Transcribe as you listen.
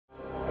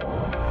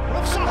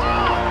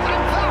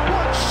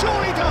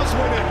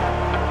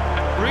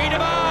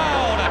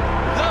Greenable,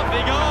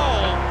 lovely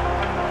goal.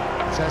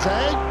 Says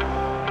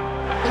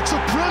it's a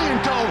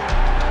brilliant goal.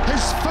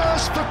 His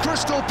first for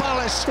Crystal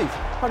Palace. Steve,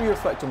 how do you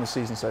reflect on the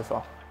season so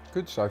far?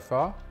 Good so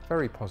far,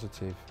 very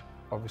positive.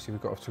 Obviously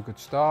we've got off to a good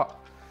start.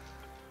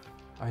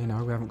 You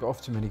know, we haven't got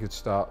off to many good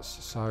starts,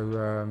 so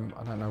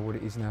I don't know what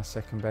it is now,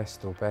 second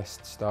best or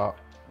best start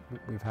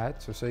we've had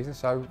to a season,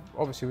 so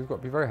obviously we've got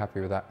to be very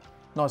happy with that.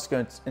 Nice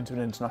going into an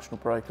international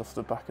break off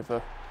the back of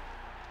a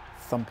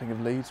thumping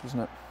of Leeds,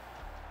 wasn't it?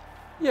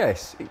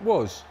 Yes, it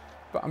was,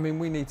 but I mean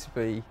we need to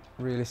be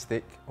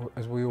realistic,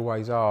 as we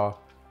always are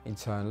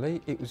internally.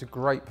 It was a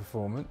great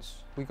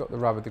performance. We got the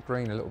rub of the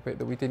green a little bit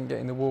that we didn't get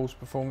in the Wolves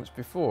performance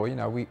before. You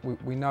know,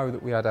 we know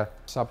that we had a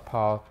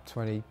subpar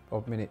 20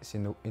 odd minutes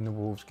in the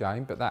Wolves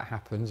game, but that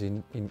happens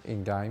in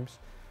games.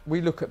 We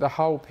look at the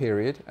whole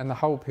period, and the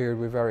whole period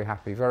we're very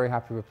happy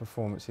with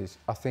performances.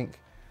 I think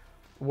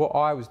what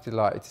I was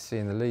delighted to see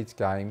in the Leeds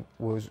game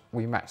was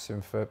we matched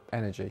them for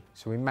energy.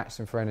 So we matched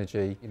them for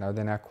energy, you know,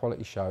 then our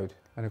quality showed.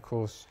 And of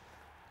course,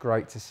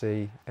 great to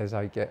see Eze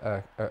get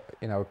a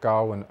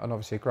goal and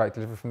obviously a great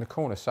delivery from the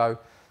corner. So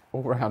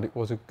all round it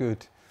was a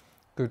good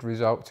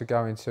result to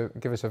go into,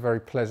 give us a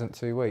very pleasant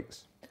 2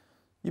 weeks.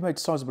 You made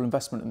sizable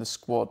investment in the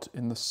squad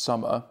in the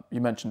summer.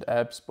 You mentioned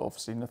Ebbs, but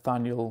obviously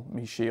Nathaniel,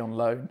 Michi on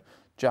loan,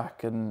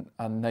 Jack and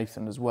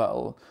Nathan as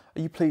well.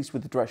 Are you pleased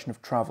with the direction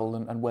of travel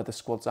and where the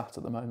squad's at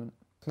the moment?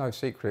 It's no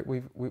secret,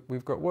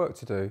 we've got work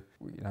to do.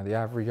 You know, the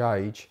average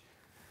age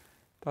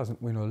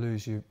doesn't win or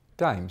lose you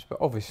games, but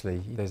obviously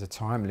there's a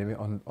time limit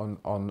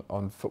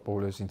on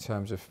footballers in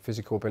terms of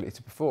physical ability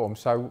to perform.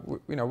 So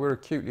you know, we're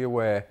acutely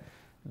aware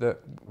that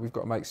we've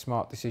got to make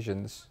smart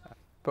decisions,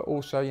 but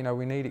also, you know,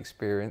 we need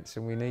experience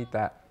and we need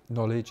that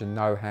knowledge and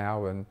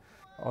know-how. And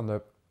on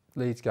the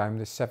Leeds game,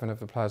 there's 7 of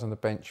the players on the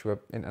bench were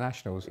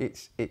internationals. I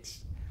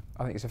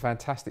think it's a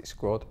fantastic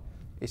squad.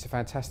 It's a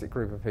fantastic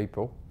group of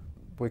people.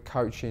 We're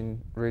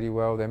coaching really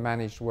well. They're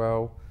managed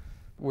well.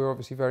 We're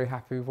obviously very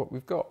happy with what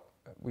we've got.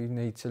 We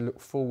need to look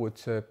forward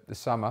to the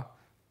summer,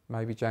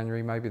 maybe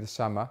January, maybe the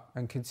summer,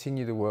 and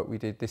continue the work we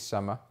did this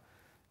summer.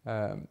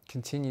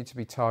 Continue to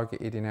be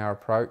targeted in our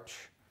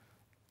approach.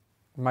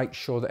 Make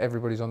sure that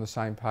everybody's on the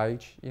same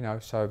page. You know,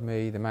 so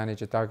me, the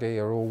manager, Dougie,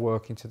 are all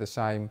working to the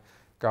same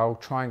goal.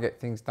 Try and get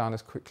things done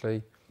as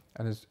quickly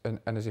and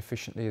as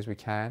efficiently as we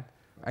can,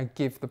 and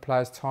give the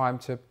players time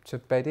to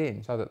bed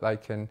in so that they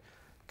can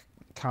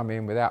come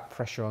in without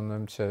pressure on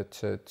them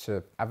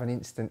to have an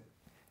instant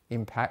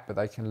impact, but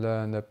they can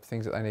learn the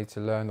things that they need to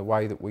learn, the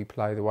way that we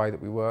play, the way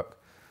that we work.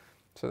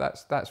 So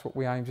that's what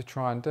we aim to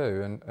try and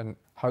do, and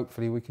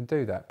hopefully we can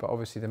do that. But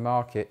obviously the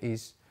market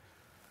it's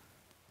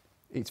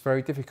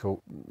very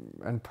difficult,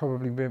 and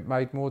probably been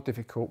made more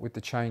difficult with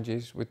the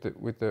changes, with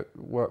the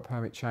work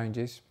permit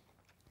changes,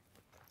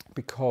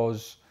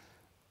 because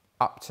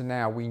up to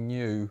now we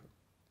knew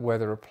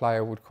whether a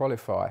player would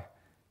qualify.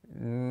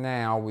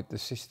 Now with the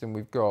system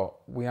we've got,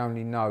 we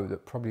only know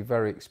that probably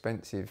very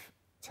expensive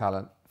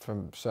talent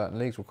from certain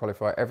leagues will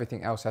qualify.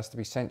 Everything else has to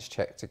be sense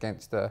checked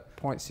against the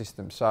point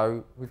system.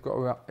 So we've got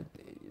to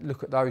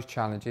look at those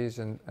challenges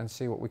and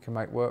see what we can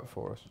make work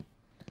for us.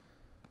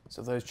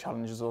 So those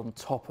challenges on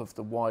top of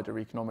the wider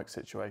economic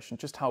situation,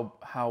 just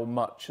how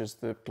much has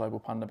the global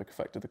pandemic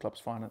affected the club's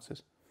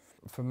finances?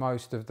 For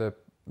most of the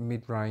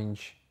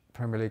mid-range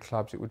Premier League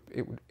clubs,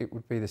 it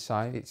would be the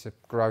same. It's a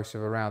gross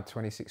of around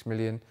 26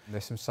 million.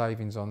 There's some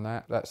savings on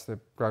that. That's the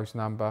gross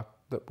number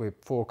that we're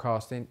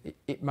forecasting.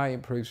 It may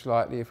improve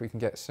slightly if we can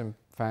get some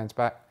fans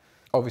back.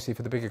 Obviously,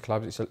 for the bigger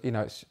clubs, it's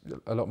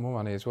a lot more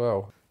money as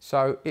well.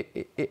 So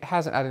it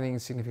hasn't had any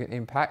significant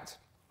impact.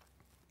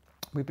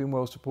 We've been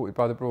well supported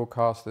by the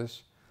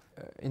broadcasters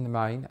in the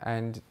main,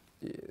 and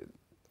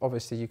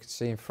obviously you can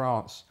see in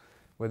France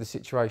where the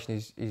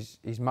situation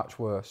is much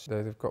worse.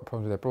 They've got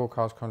problems with their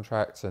broadcast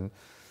contracts, and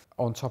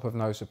on top of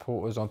no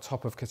supporters, on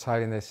top of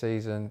curtailing their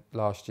season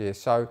last year.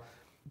 So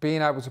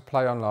being able to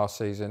play on last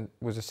season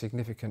was a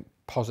significant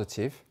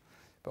positive,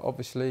 but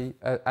obviously,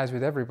 as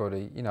with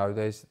everybody, you know,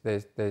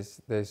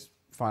 there's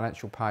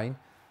financial pain.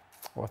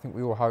 Well, I think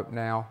we all hope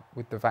now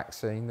with the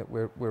vaccine that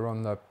we're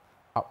on the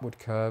upward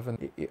curve,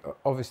 and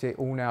obviously it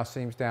all now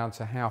seems down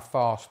to how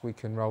fast we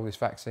can roll this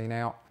vaccine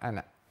out,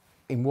 and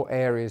in what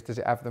areas does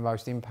it have the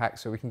most impact,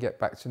 so we can get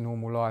back to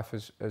normal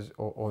life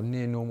or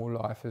near normal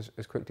life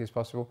as quickly as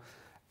possible.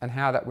 And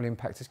how that will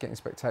impact us getting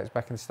spectators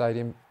back in the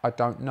stadium, I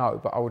don't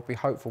know, but I would be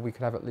hopeful we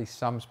could have at least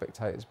some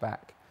spectators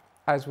back.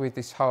 As with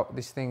this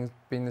thing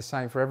being the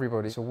same for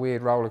everybody, it's a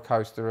weird roller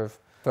coaster of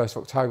 1st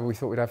of October we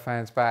thought we'd have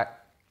fans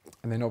back,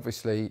 and then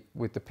obviously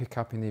with the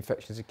pickup in the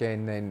infections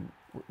again, then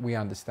we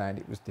understand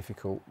it was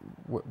difficult.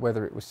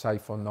 Whether it was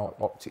safe or not,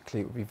 optically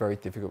it would be very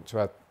difficult to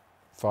have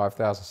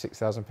 5,000,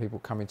 6,000 people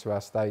coming to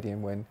our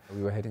stadium when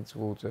we were heading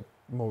towards a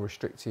more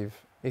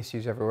restrictive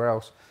issues everywhere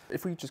else.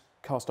 If we just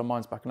cast our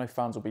minds back, I know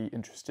fans will be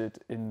interested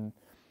in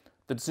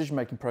the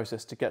decision-making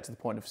process to get to the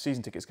point of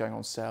season tickets going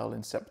on sale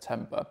in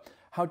September.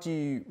 How do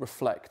you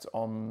reflect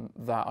on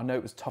that? I know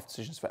it was tough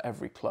decisions for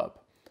every club.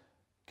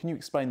 Can you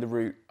explain the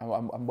route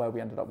and where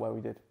we ended up where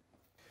we did?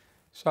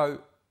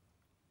 So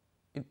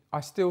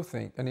I still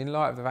think, and in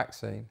light of the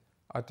vaccine,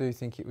 I do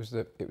think it was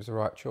the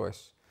right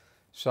choice.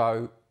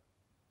 So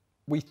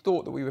we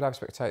thought that we would have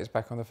spectators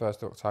back on the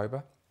 1st of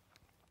October.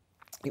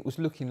 It was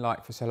looking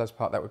like for Selhurst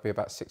Park that would be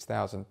about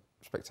 6,000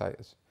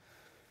 spectators.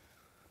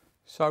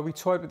 So we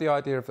toyed with the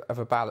idea of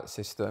a ballot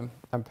system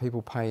and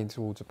people paying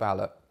towards a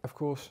ballot. Of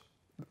course,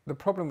 the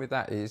problem with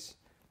that is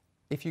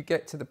if you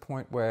get to the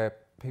point where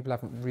people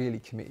haven't really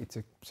committed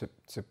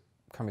to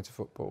coming to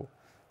football,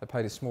 they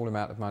paid a small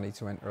amount of money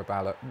to enter a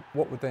ballot,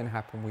 what would then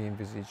happen, we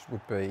envisaged,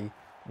 would be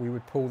we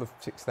would pull the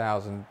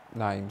 6,000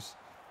 names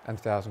and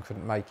 1,000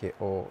 couldn't make it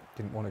or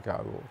didn't want to go,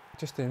 or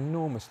just an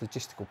enormous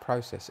logistical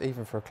process,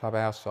 even for a club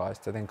our size,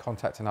 to then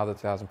contact another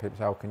 1,000 people and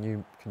say, oh, can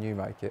you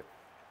make it?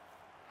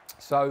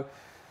 So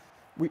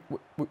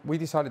we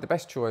decided the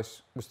best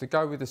choice was to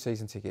go with the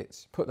season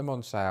tickets, put them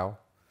on sale.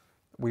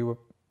 We were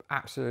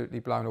absolutely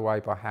blown away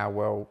by how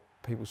well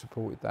people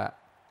supported that.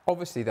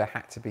 Obviously there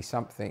had to be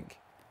something,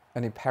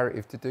 an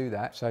imperative to do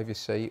that, save your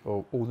seat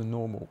or all the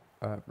normal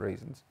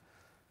reasons.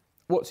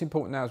 What's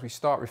important now is we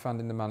start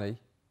refunding the money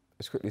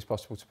as quickly as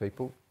possible to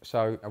people.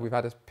 So we've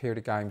had a period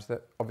of games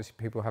that obviously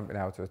people haven't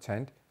been able to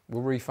attend.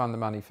 We'll refund the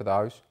money for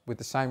those with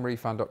the same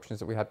refund options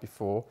that we had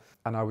before.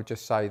 And I would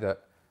just say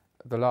that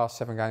the last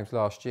 7 games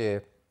last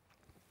year,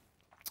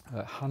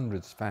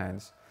 hundreds of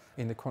fans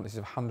in the quantities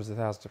of hundreds of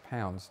thousands of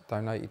pounds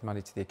donated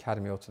money to the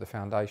academy or to the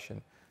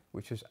foundation,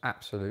 which was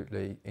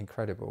absolutely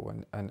incredible.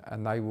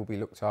 And they will be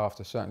looked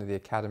after. Certainly the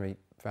academy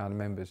founder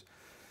members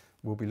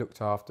will be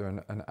looked after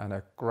and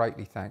are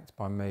greatly thanked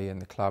by me and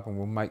the club, and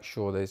we'll make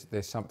sure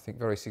there's something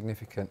very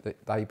significant that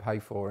they pay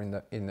for in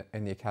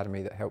the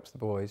academy that helps the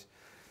boys.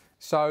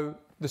 So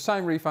the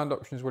same refund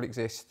options will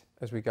exist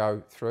as we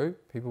go through.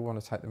 People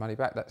want to take the money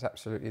back, that's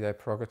absolutely their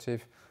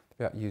prerogative.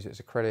 They'll be able to use it as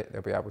a credit,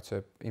 they'll be able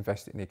to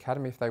invest it in the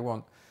academy if they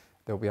want,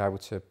 they'll be able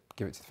to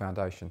give it to the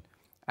foundation.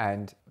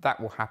 And that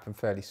will happen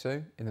fairly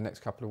soon, in the next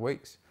couple of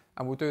weeks,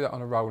 and we'll do that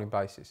on a rolling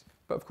basis.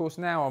 But of course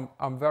now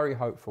I'm very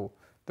hopeful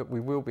that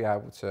we will be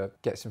able to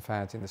get some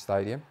fans in the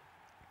stadium.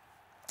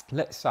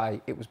 Let's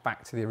say it was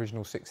back to the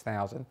original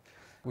 6,000.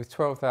 With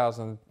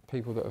 12,000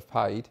 people that have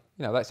paid,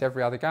 you know, that's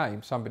every other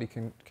game somebody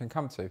can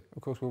come to.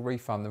 Of course, we'll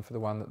refund them for the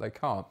one that they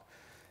can't.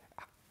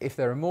 If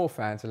there are more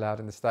fans allowed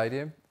in the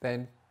stadium,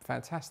 then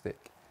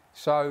fantastic.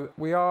 So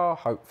we are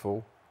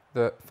hopeful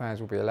that fans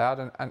will be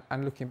allowed,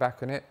 and looking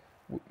back on it,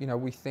 you know,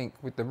 we think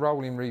with the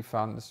rolling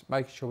refunds,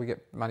 making sure we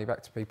get money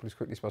back to people as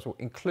quickly as possible,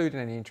 including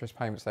any interest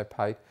payments they've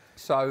paid.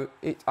 So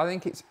I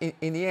think it's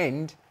in the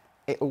end,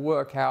 it'll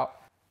work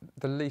out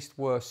the least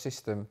worst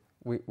system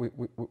we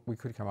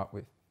could come up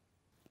with.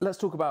 Let's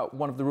talk about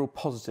one of the real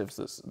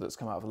positives that's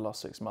come out of the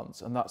last 6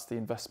 months, and that's the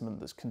investment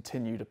that's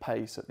continued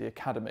apace at the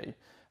academy.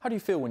 How do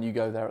you feel when you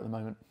go there at the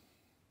moment?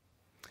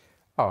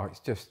 Oh, it's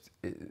just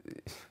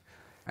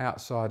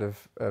outside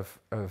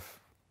of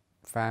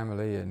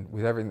family and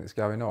with everything that's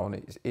going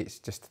on, it's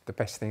just the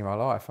best thing in my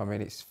life. I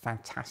mean, it's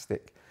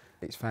fantastic.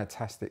 It's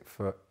fantastic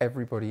for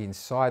everybody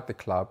inside the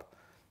club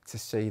to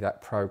see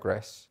that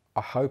progress.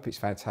 I hope it's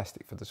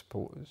fantastic for the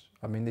supporters.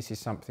 I mean, this is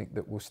something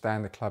that will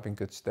stand the club in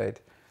good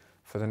stead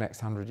for the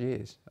next 100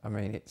 years. I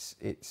mean,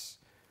 it's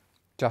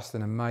just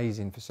an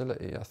amazing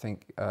facility. I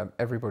think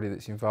everybody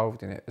that's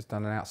involved in it has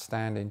done an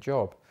outstanding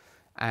job.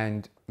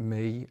 And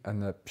me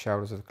and the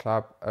shareholders of the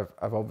club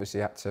have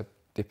obviously had to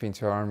dip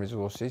into our own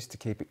resources to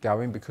keep it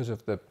going because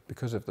of the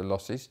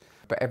losses.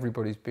 But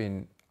everybody's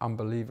been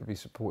unbelievably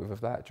supportive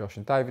of that. Josh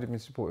and David have been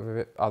supportive of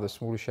it. Other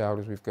smaller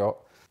shareholders we've got.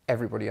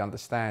 Everybody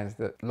understands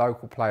that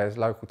local players,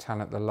 local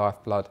talent, the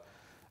lifeblood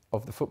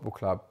of the football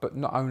club. But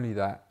not only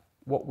that,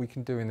 what we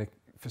can do in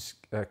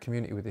the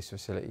community with this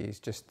facility is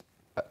just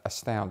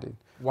astounding.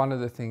 One of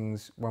the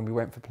things when we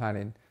went for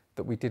planning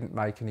that we didn't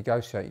make a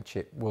negotiating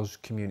chip was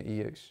community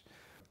use.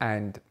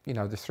 And, you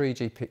know, the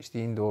 3G pitch,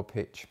 the indoor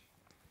pitch,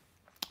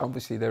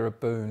 obviously they're a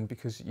boon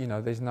because, you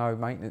know, there's no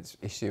maintenance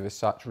issue as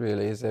such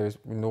really as there is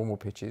with normal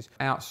pitches.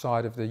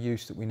 Outside of the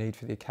use that we need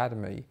for the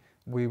academy,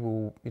 we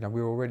will, you know,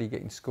 we're already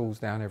getting schools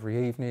down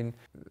every evening.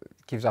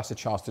 It gives us a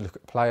chance to look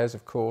at players,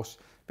 of course,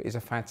 but it's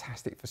a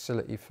fantastic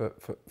facility for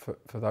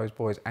those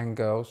boys and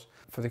girls.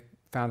 For the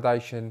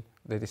foundation,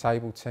 the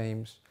disabled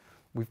teams,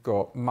 we've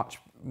got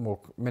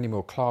many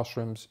more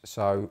classrooms,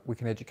 so we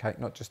can educate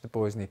not just the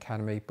boys in the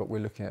academy, but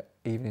we're looking at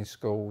evening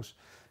schools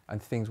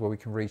and things where we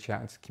can reach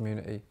out into the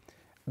community.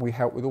 We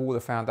help with all the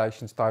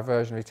foundation's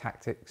diversionary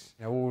tactics,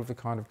 you know, all of the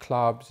kind of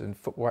clubs and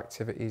football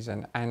activities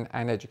and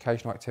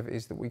educational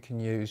activities that we can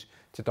use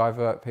to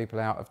divert people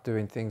out of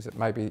doing things that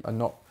maybe are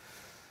not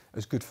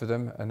as good for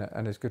them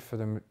and as good for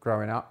them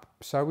growing up.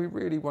 So we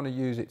really want to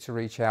use it to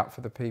reach out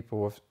for the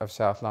people of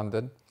South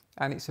London,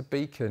 and it's a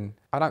beacon.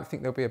 I don't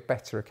think there'll be a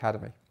better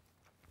academy,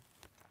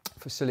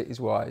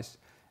 facilities-wise,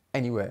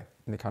 anywhere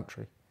in the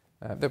country.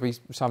 There'll be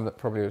some that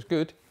probably are as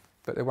good,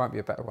 but there won't be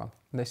a better one.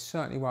 And there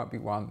certainly won't be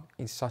one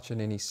in such an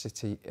inner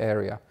city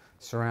area,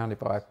 surrounded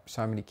by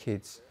so many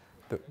kids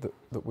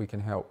that we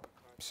can help.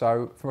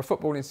 So from a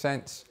footballing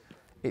sense,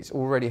 it's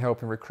already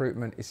helping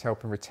recruitment, it's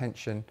helping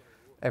retention,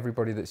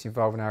 Everybody that's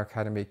involved in our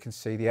academy can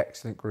see the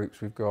excellent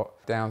groups we've got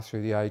down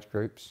through the age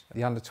groups.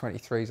 The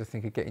under-23s, I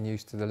think, are getting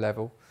used to the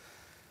level.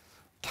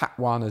 Cat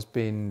 1 has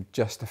been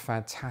just a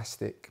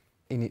fantastic,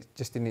 in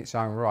its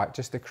own right,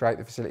 just to create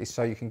the facilities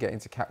so you can get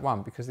into Cat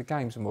 1, because the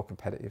games are more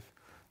competitive.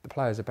 The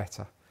players are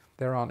better.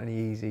 There aren't any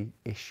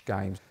easy-ish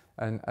games.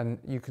 And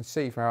you can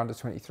see from our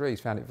under-23s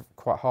found it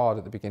quite hard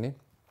at the beginning.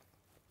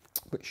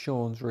 But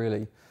Sean's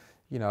really,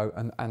 you know,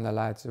 and the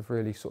lads have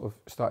really sort of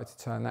started to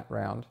turn that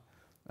round.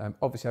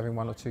 Obviously, having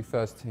one or two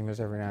first teamers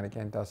every now and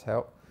again does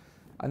help.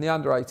 And the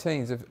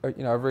under-18s have,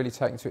 you know, really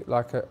taken to it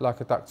like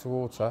a duck to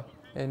water.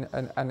 And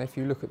if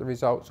you look at the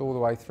results all the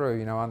way through,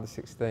 you know,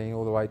 under-16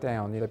 all the way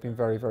down, they've been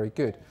very, very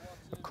good.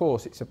 Of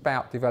course, it's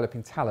about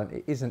developing talent.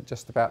 It isn't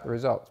just about the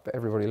results, but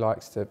everybody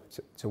likes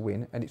to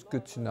win, and it's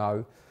good to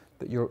know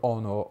that you're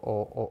on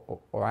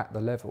or at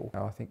the level. You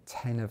know, I think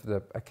 10 of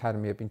the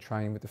academy have been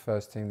training with the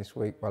first team this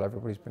week while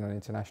everybody's been on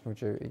international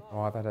duty.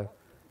 I've had an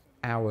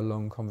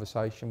hour-long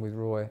conversation with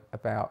Roy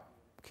about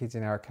kids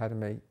in our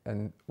academy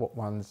and what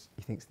ones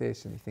he thinks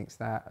this and he thinks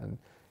that, and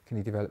can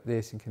he develop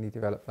this and can he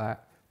develop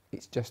that.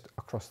 It's just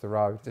across the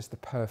road, just the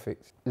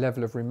perfect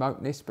level of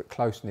remoteness but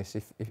closeness,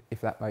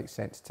 if that makes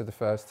sense, to the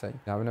first team.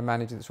 Now, and a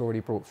manager that's already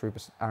brought through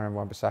Aaron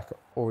Wan-Bissaka,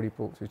 already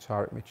brought through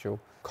Tyrick Mitchell,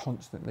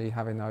 constantly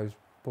having those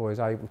boys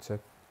able to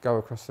go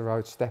across the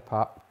road, step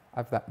up,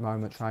 have that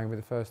moment, train with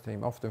the first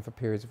team, often for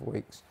periods of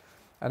weeks,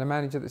 and a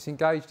manager that's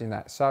engaged in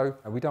that. So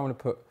we don't want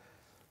to put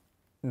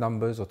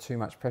numbers or too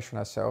much pressure on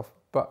ourselves,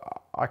 but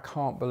I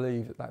can't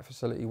believe that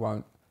facility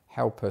won't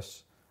help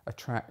us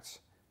attract,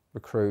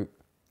 recruit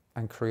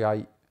and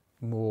create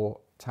more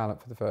talent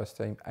for the first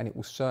team, and it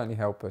will certainly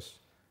help us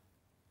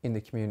in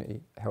the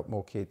community, help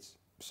more kids.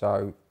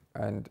 So,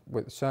 and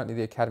with certainly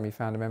the academy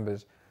founder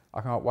members,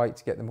 I can't wait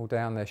to get them all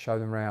down there, show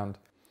them around.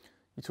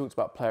 You talked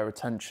about player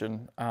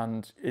retention,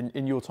 and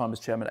in your time as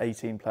chairman,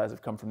 18 players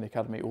have come from the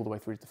academy all the way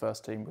through to the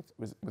first team,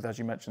 with as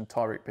you mentioned,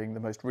 Tyrick being the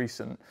most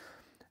recent.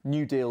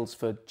 New deals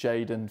for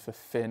Jaden, for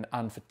Finn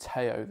and for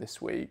Teo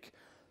this week.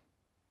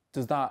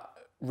 Does that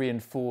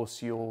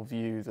reinforce your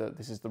view that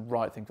this is the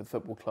right thing for the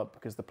football club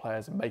because the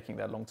players are making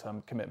their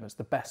long-term commitments,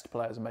 the best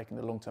players are making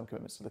their long-term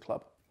commitments to the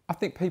club? I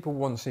think people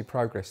want to see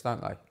progress,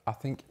 don't they? I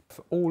think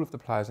for all of the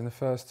players in the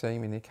first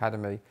team, in the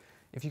academy,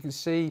 if you can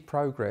see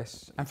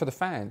progress, and for the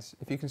fans,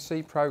 if you can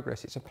see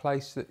progress, it's a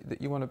place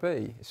that you want to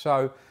be.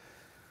 So,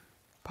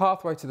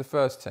 pathway to the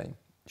first team,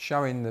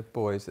 showing the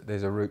boys that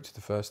there's a route to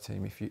the first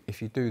team.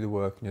 If you do the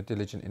work and you're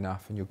diligent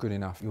enough and you're good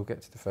enough, you'll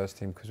get to the first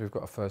team, because we've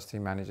got a first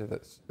team manager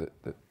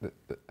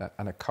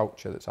and a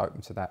culture that's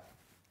open to that,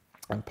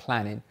 and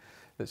planning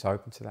that's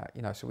open to that.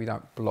 You know, so we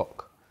don't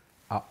block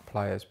up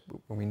players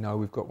when we know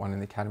we've got one in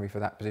the academy for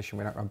that position.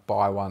 We don't go and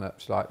buy one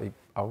up slightly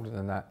older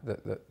than that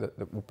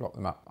will block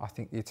them up. I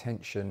think the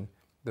attention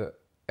that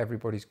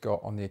everybody's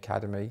got on the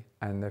academy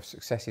and the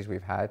successes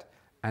we've had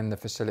and the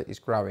facilities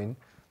growing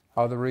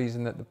are the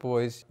reason that the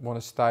boys want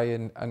to stay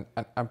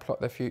and plot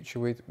their future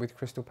with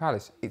Crystal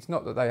Palace. It's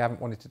not that they haven't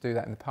wanted to do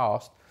that in the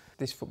past.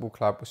 This football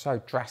club was so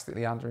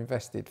drastically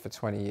underinvested for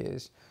 20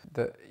 years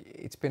that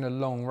it's been a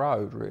long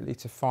road, really,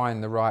 to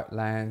find the right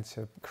land,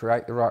 to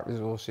create the right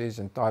resources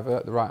and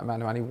divert the right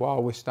amount of money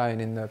while we're staying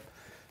in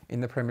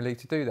the Premier League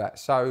to do that.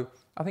 So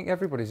I think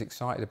everybody's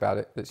excited about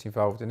it that's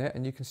involved in it,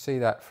 and you can see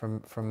that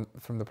from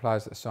the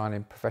players that sign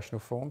in professional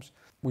forms.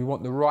 We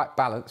want the right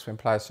balance when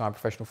players sign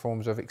professional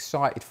forms of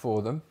excited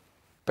for them,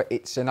 but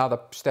it's another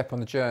step on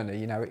the journey.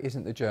 You know, it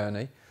isn't the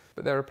journey.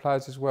 But there are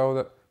players as well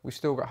that we've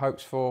still got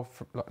hopes for,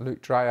 like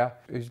Luke Dreyer,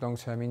 who's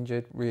long-term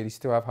injured. Really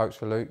still have hopes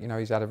for Luke. You know,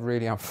 he's had a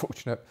really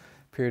unfortunate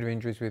period of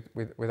injuries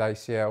with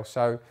ACL.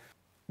 So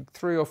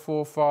 3 or 4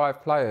 or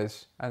 5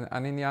 players,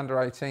 and in the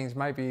under-18s,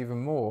 maybe even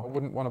more. I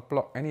wouldn't want to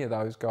block any of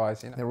those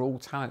guys. You know, they're all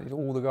talented,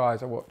 all the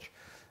guys I watch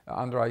at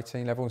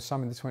under-18 level, and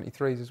some in the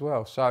 23s as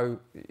well. So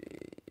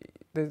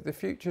the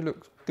future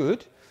looks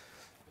good,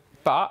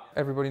 but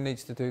everybody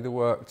needs to do the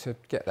work to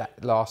get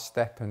that last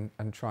step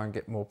and try and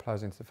get more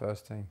players into the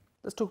first team.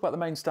 Let's talk about the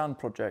main stand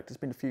project. It's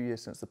been a few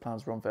years since the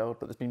plans were unveiled,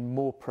 but there's been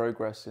more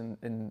progress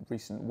in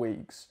recent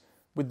weeks.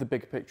 With the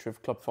big picture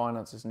of club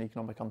finances and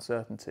economic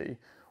uncertainty,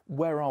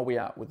 where are we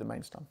at with the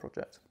main stand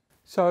project?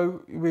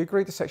 So we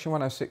agreed to Section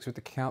 106 with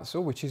the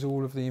council, which is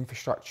all of the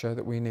infrastructure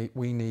that we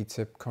need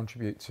to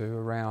contribute to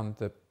around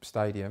the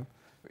stadium.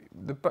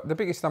 The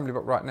biggest stumbling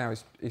block right now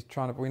is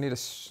we need a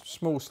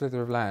small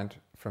slither of land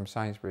from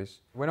Sainsbury's.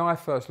 When I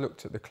first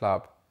looked at the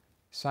club,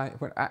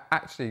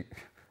 actually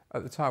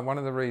at the time, one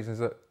of the reasons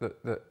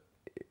that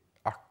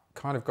I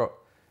kind of got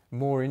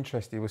more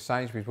interested was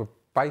Sainsbury's were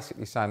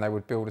basically saying they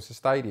would build us a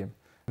stadium.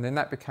 And then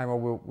that became,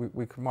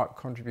 we might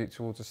contribute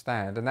towards a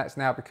stand. And that's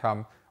now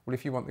become, well,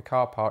 if you want the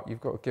car park,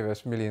 you've got to give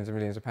us millions and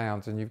millions of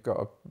pounds, and you've got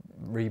to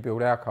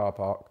rebuild our car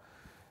park.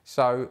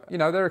 So, you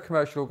know, they're a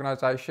commercial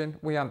organisation.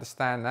 We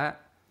understand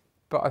that.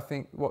 But I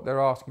think what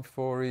they're asking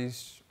for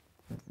is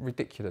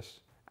ridiculous.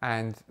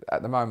 And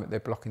at the moment,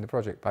 they're blocking the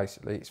project,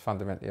 basically. It's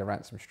fundamentally a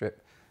ransom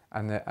strip,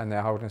 and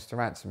they're holding us to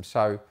ransom.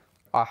 So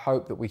I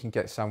hope that we can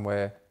get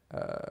somewhere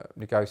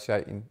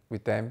negotiating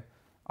with them.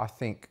 I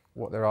think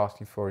what they're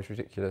asking for is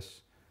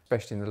ridiculous,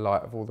 especially in the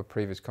light of all the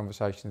previous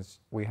conversations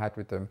we had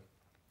with them.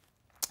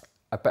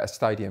 A better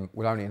stadium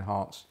will only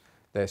enhance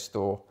their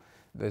store.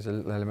 There's a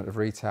little element of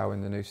retail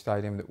in the new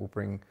stadium that will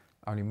bring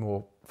only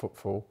more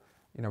footfall.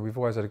 You know, we've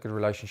always had a good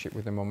relationship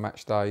with them on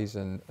match days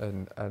and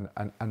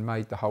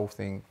made the whole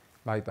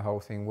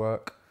thing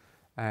work.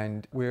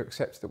 And we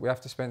accept that we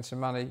have to spend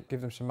some money,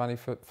 give them some money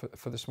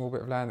for the small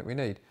bit of land that we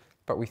need.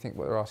 But we think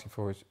what they're asking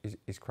for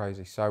is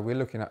crazy. So we're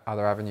looking at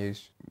other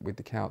avenues with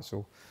the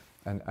council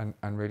and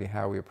really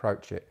how we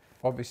approach it.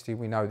 Obviously,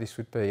 we know this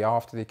would be,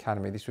 after the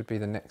academy, this would be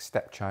the next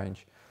step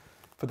change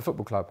for the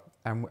football club.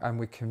 And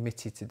we're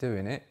committed to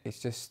doing it. It's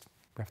just,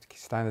 we have to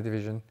stay in the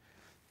division,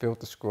 build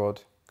the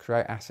squad,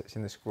 create assets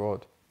in the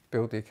squad,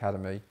 build the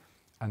academy,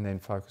 and then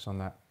focus on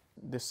that.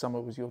 This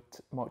summer was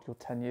marked your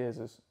 10 years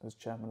as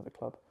chairman of the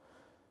club.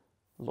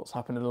 Lots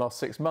happened in the last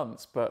 6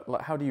 months, but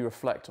like, how do you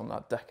reflect on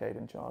that decade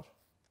in charge?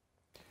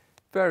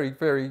 Very,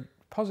 very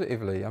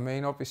positively. I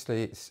mean,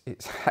 obviously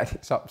it's had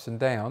its ups and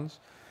downs,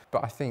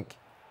 but I think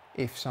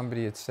if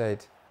somebody had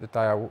said the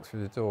day I walked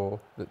through the door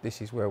that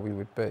this is where we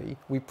would be,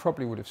 we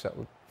probably would have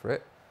settled for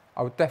it.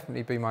 I would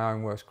definitely be my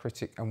own worst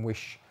critic and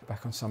wish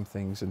back on some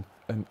things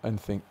and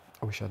think,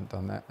 I wish I hadn't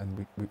done that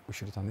and we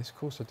should have done this. Of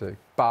course I do.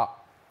 But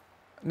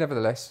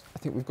nevertheless, I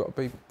think we've got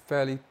to be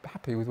fairly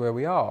happy with where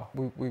we are.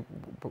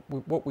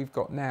 What we've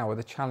got now are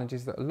the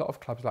challenges that a lot of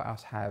clubs like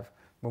us have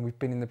when we've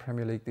been in the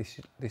Premier League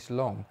this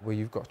long, where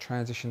you've got to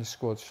transition the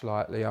squad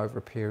slightly over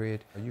a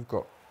period. You've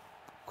got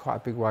quite a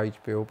big wage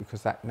bill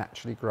because that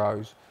naturally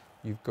grows.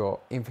 You've got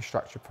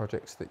infrastructure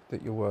projects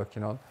that you're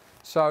working on.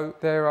 So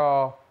there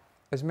are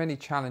as many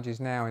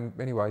challenges now in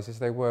many ways as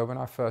there were when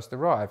I first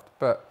arrived.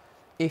 But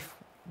if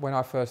when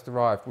I first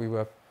arrived we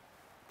were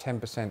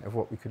 10% of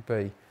what we could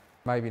be,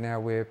 maybe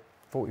now we're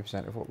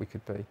 40% of what we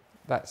could be.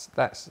 That's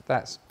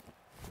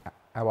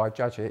how I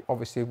judge it.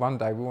 Obviously one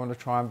day we want to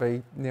try and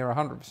be near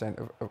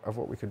 100% of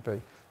what we could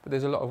be. But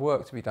there's a lot of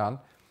work to be done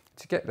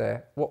to get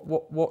there.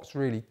 What's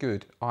really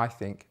good, I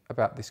think,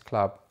 about this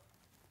club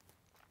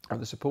and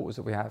the supporters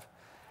that we have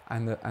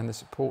and the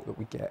support that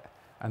we get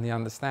and the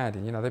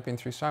understanding. You know, they've been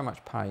through so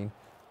much pain,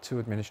 two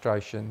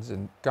administrations,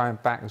 and going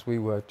back as we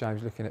were,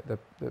 James, looking at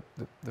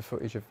the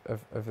footage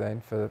of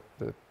then for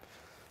the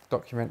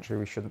documentary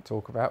we shouldn't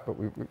talk about, but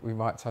we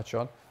might touch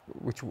on,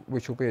 which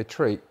will be a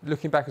treat.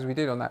 Looking back as we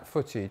did on that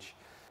footage,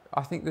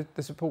 I think that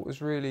the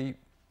supporters really,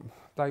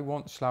 they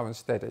want slow and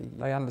steady.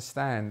 They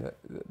understand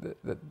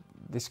that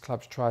this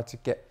club's tried to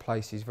get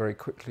places very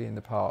quickly in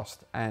the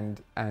past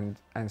and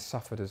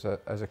suffered as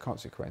a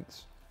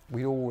consequence.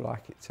 We'd all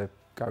like it to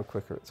go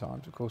quicker at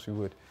times, of course we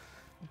would,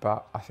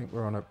 but I think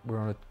we're on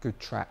a good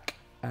track,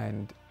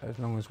 and as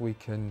long as we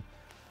can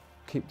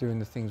keep doing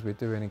the things we're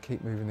doing and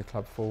keep moving the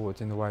club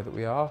forwards in the way that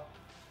we are,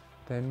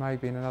 then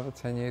maybe in another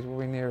 10 years we'll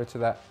be nearer to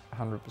that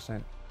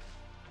 100%.